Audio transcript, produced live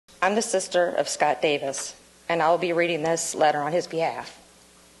I'm the sister of Scott Davis, and I'll be reading this letter on his behalf.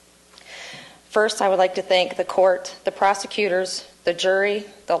 First, I would like to thank the court, the prosecutors, the jury,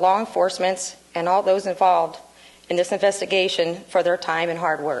 the law enforcement, and all those involved in this investigation for their time and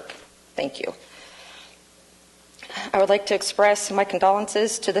hard work. Thank you. I would like to express my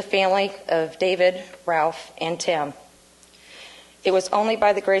condolences to the family of David, Ralph, and Tim. It was only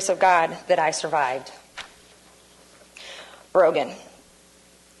by the grace of God that I survived. Brogan,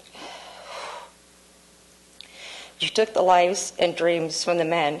 you took the lives and dreams from the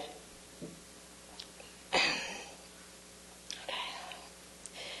men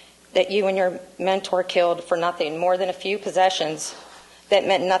that you and your mentor killed for nothing more than a few possessions that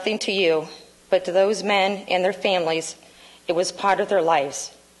meant nothing to you, but to those men and their families, it was part of their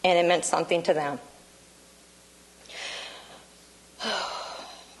lives, and it meant something to them.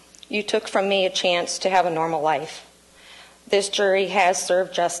 You took from me a chance to have a normal life. This jury has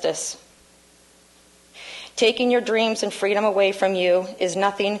served justice. Taking your dreams and freedom away from you is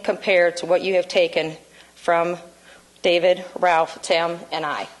nothing compared to what you have taken from David, Ralph, Tim, and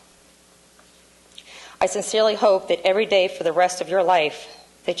I. I sincerely hope that every day for the rest of your life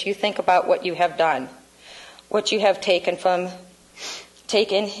that you think about what you have done, what you have taken,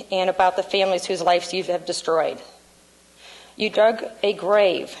 and about the families whose lives you have destroyed. You dug a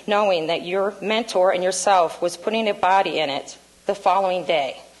grave knowing that your mentor and yourself was putting a body in it the following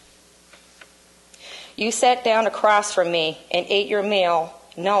day. You sat down across from me and ate your meal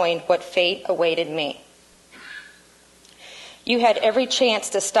knowing what fate awaited me. You had every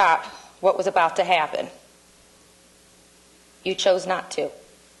chance to stop what was about to happen. You chose not to.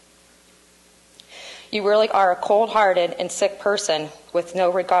 You really are a cold-hearted and sick person with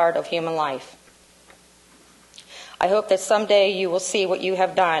no regard of human life. I hope that someday you will see what you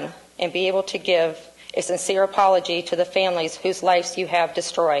have done and be able to give a sincere apology to the families whose lives you have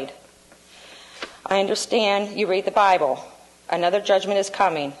destroyed. I understand you read the Bible. Another judgment is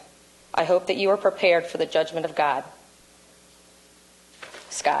coming. I hope that you are prepared for the judgment of God.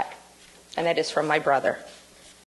 Scott, and that is from my brother.